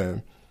not do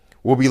them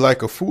will be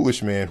like a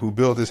foolish man who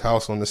built his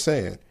house on the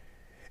sand.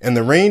 And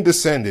the rain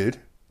descended,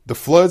 the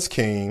floods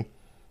came,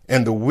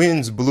 and the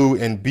winds blew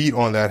and beat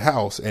on that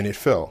house, and it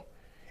fell,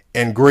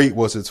 and great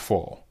was its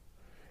fall.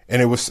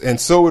 And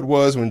so it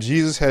was when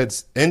Jesus had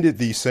ended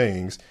these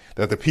sayings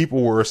that the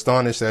people were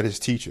astonished at his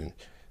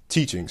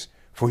teachings,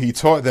 for he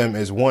taught them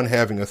as one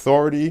having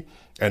authority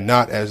and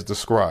not as the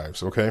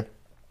scribes. Okay.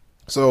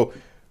 So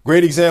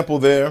great example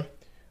there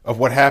of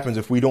what happens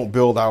if we don't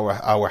build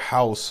our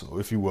house,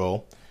 if you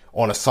will,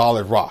 on a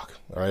solid rock,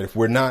 all right, if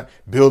we're not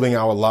building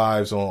our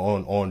lives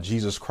on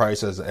Jesus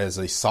Christ as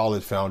a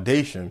solid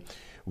foundation,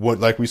 what,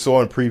 like we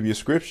saw in previous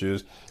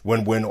scriptures,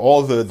 when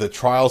all the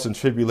trials and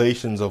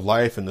tribulations of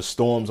life and the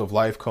storms of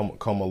life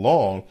come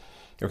along,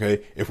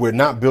 okay, if we're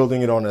not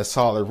building it on a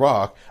solid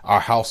rock,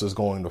 our house is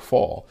going to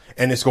fall,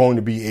 and it's going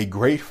to be a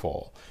great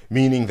fall.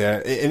 Meaning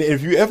that, and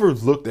if you ever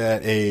looked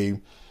at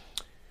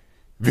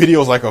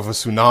videos like of a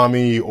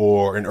tsunami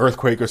or an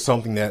earthquake or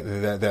something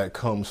that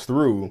comes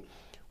through,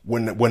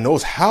 when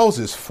those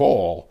houses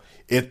fall,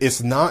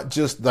 it's not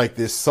just like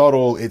this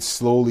subtle, it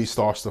slowly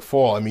starts to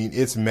fall. I mean,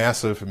 it's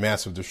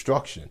massive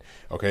destruction.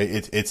 Okay.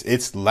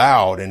 It's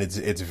loud, and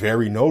it's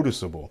very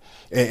noticeable.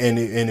 And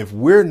if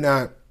we're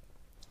not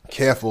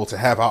careful to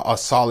have a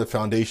solid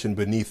foundation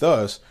beneath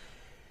us,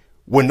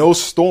 when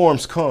those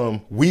storms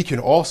come, we can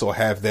also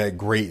have that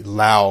great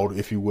loud,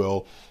 if you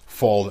will,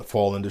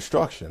 fall and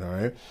destruction. All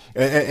right.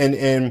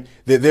 And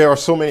there are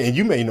so many, and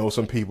you may know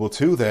some people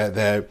too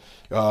that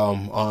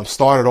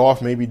started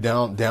off maybe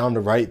down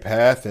the right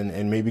path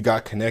and maybe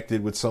got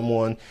connected with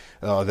someone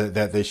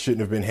that they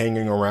shouldn't have been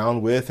hanging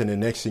around with. And the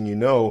next thing you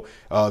know,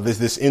 there's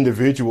this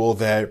individual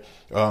that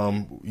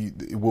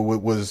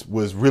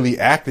was really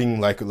acting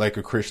like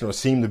a Christian, or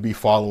seemed to be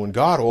following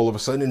God all of a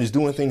sudden, and is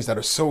doing things that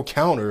are so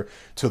counter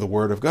to the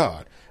word of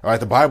God. All right.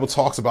 The Bible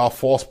talks about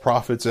false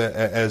prophets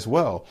as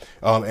well.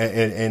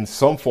 And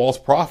some false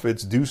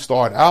prophets do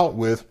start out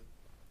with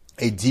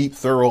a deep,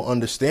 thorough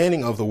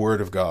understanding of the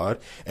word of God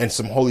and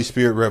some Holy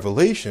Spirit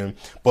revelation,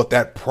 but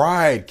that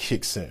pride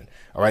kicks in.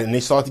 All right. And they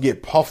start to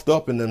get puffed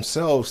up in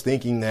themselves,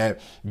 thinking that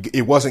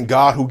it wasn't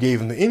God who gave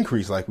them the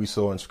increase, like we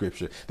saw in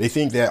scripture. They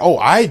think that, oh,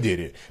 I did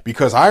it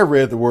because I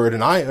read the word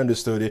and I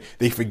understood it.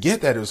 They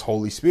forget that it was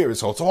Holy Spirit.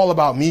 So it's all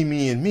about me,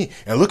 me, and me.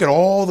 And look at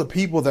all the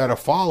people that are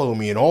following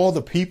me and all the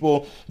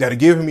people that are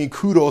giving me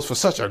kudos for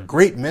such a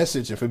great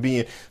message and for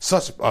being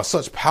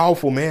such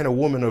powerful man or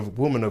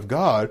woman of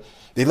God.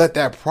 They let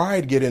that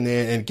pride get in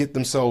there and get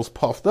themselves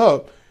puffed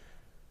up.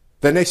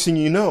 The next thing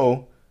you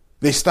know,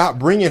 they stop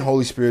bringing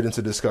Holy Spirit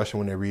into discussion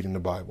when they're reading the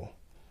Bible.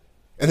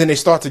 And then they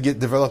start to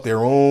develop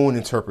their own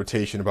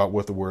interpretation about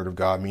what the word of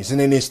God means.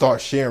 And then they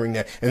start sharing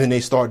that, and then they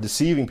start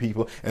deceiving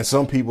people. And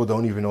some people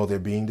don't even know they're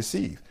being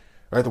deceived.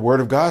 Right? The word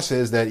of God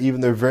says that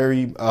even the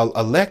very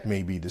elect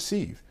may be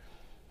deceived.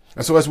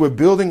 And so as we're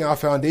building our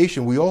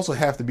foundation, we also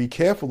have to be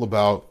careful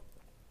about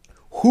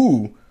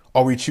who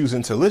are we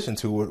choosing to listen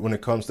to when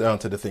it comes down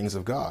to the things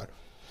of God.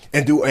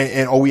 And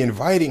are we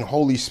inviting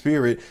Holy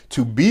Spirit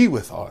to be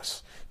with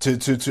us?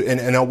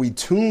 And are we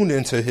tuned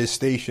into his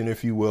station,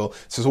 if you will,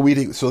 so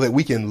that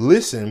we can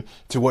listen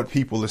to what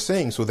people are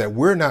saying, so that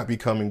we're not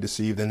becoming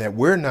deceived and that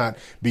we're not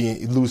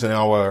losing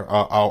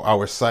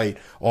our sight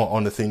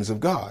on the things of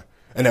God,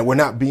 and that we're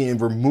not being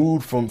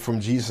removed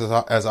from Jesus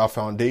as our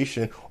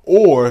foundation,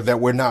 or that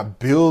we're not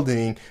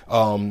building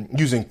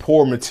using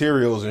poor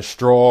materials and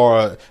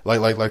straw,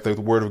 like the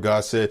word of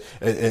God said,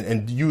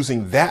 and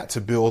using that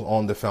to build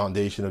on the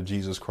foundation of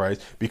Jesus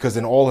Christ, because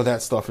then all of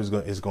that stuff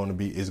is going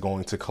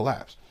to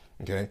collapse.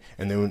 Okay.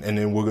 And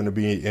then we're going to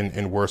be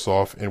in worse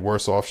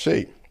off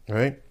shape.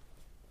 Right.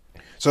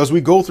 So as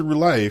we go through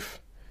life,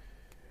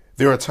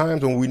 there are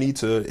times when we need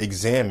to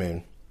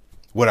examine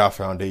what our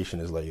foundation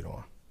is laid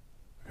on.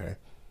 Okay.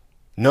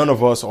 None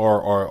of us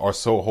are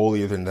so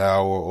holier than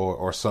thou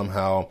or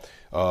somehow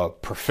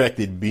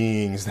perfected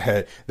beings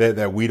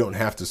that we don't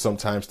have to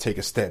sometimes take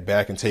a step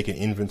back and take an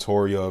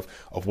inventory of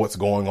what's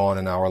going on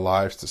in our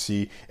lives to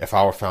see if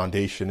our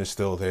foundation is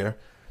still there.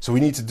 So we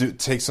need to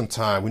take some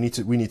time. We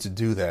need to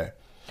do that.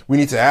 We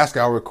need to ask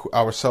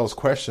ourselves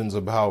questions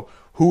about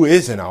who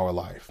is in our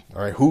life.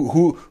 All right.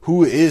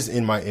 Who is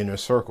in my inner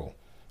circle?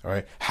 All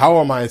right.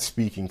 How am I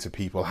speaking to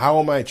people? How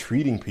am I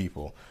treating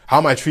people? How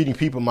am I treating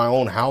people in my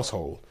own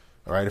household?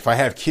 All right. If I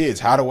have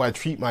kids, how do I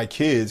treat my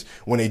kids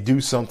when they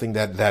do something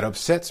that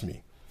upsets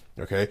me?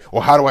 Okay.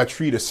 Or how do I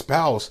treat a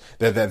spouse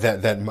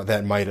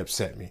that might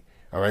upset me?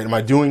 All right. Am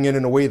I doing it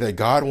in a way that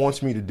God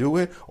wants me to do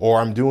it, or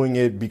I'm doing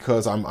it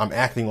because I'm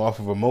acting off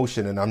of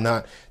emotion and I'm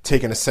not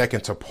taking a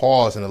second to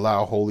pause and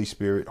allow Holy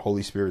Spirit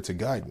to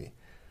guide me?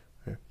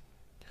 Okay.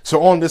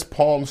 So on this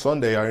Palm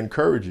Sunday, I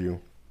encourage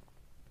you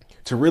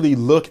to really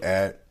look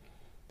at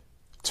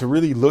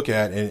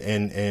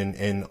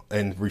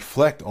and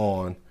reflect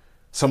on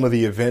some of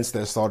the events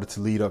that started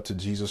to lead up to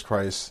Jesus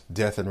Christ's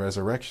death and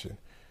resurrection,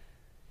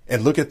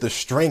 and look at the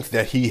strength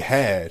that he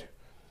had,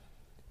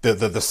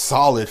 the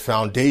solid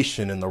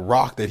foundation and the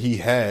rock that he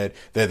had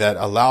that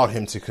allowed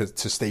him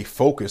to stay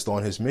focused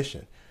on his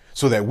mission,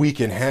 so that we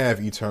can have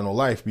eternal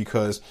life.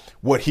 Because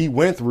what he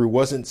went through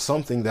wasn't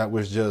something that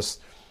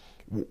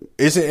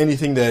isn't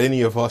anything that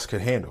any of us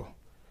could handle.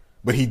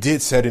 But he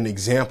did set an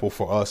example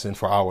for us and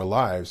for our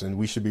lives. And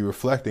we should be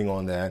reflecting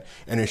on that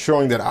and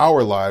ensuring that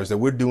our lives, that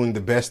we're doing the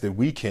best that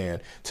we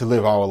can to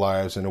live our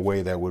lives in a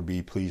way that would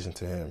be pleasing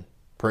to him.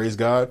 Praise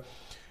God.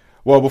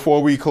 Well,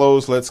 before we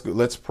close,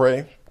 let's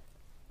pray.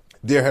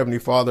 Dear Heavenly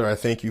Father, I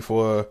thank you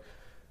for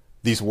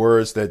these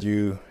words that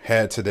you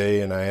had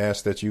today, and I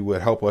ask that you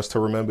would help us to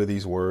remember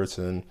these words,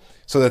 and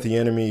so that the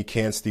enemy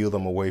can't steal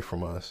them away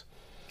from us.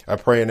 I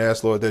pray and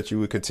ask, Lord, that you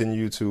would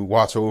continue to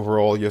watch over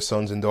all your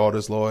sons and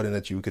daughters, Lord, and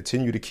that you would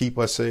continue to keep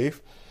us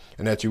safe,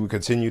 and that you would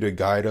continue to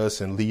guide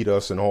us and lead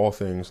us in all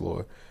things,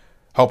 Lord.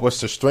 Help us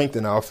to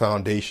strengthen our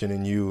foundation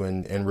in you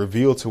and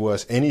reveal to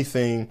us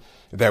anything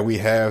that we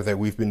have that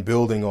we've been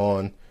building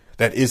on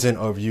that isn't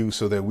of you,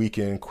 so that we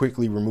can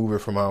quickly remove it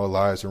from our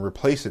lives and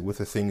replace it with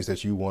the things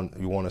that you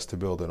want us to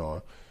build it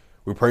on.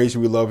 We praise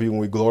you, we love you, and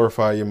we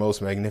glorify your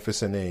most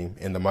magnificent name,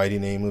 in the mighty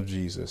name of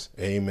Jesus.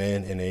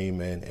 Amen and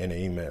amen and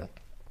amen.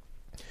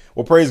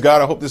 Well, praise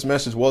God. I hope this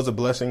message was a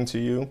blessing to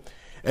you.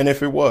 And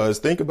if it was,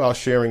 think about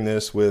sharing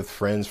this with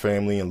friends,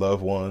 family, and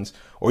loved ones,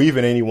 or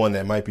even anyone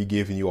that might be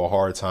giving you a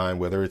hard time,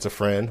 whether it's a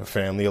friend, a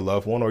family, a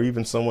loved one, or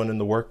even someone in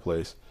the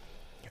workplace.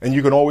 And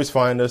you can always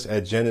find us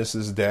at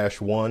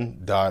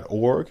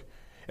genesis-1.org.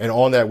 And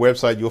on that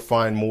website, you'll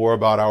find more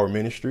about our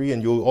ministry,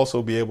 and you'll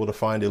also be able to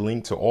find a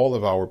link to all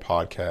of our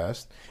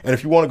podcasts. And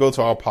if you want to go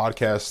to our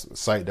podcast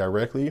site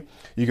directly,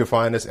 you can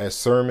find us at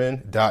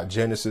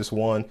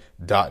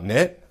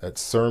sermon.genesis1.net.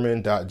 That's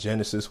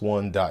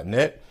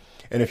sermon.genesis1.net.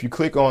 And if you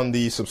click on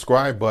the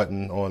subscribe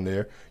button on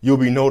there, you'll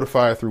be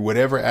notified through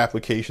whatever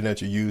application that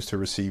you use to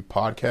receive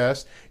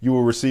podcasts. You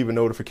will receive a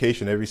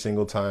notification every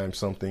single time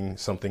something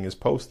is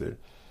posted.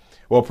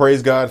 Well,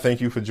 praise God.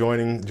 Thank you for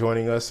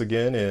joining us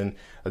again. And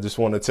I just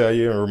want to tell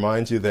you and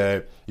remind you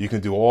that you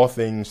can do all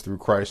things through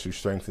Christ who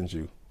strengthens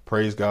you.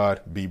 Praise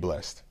God. Be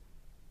blessed.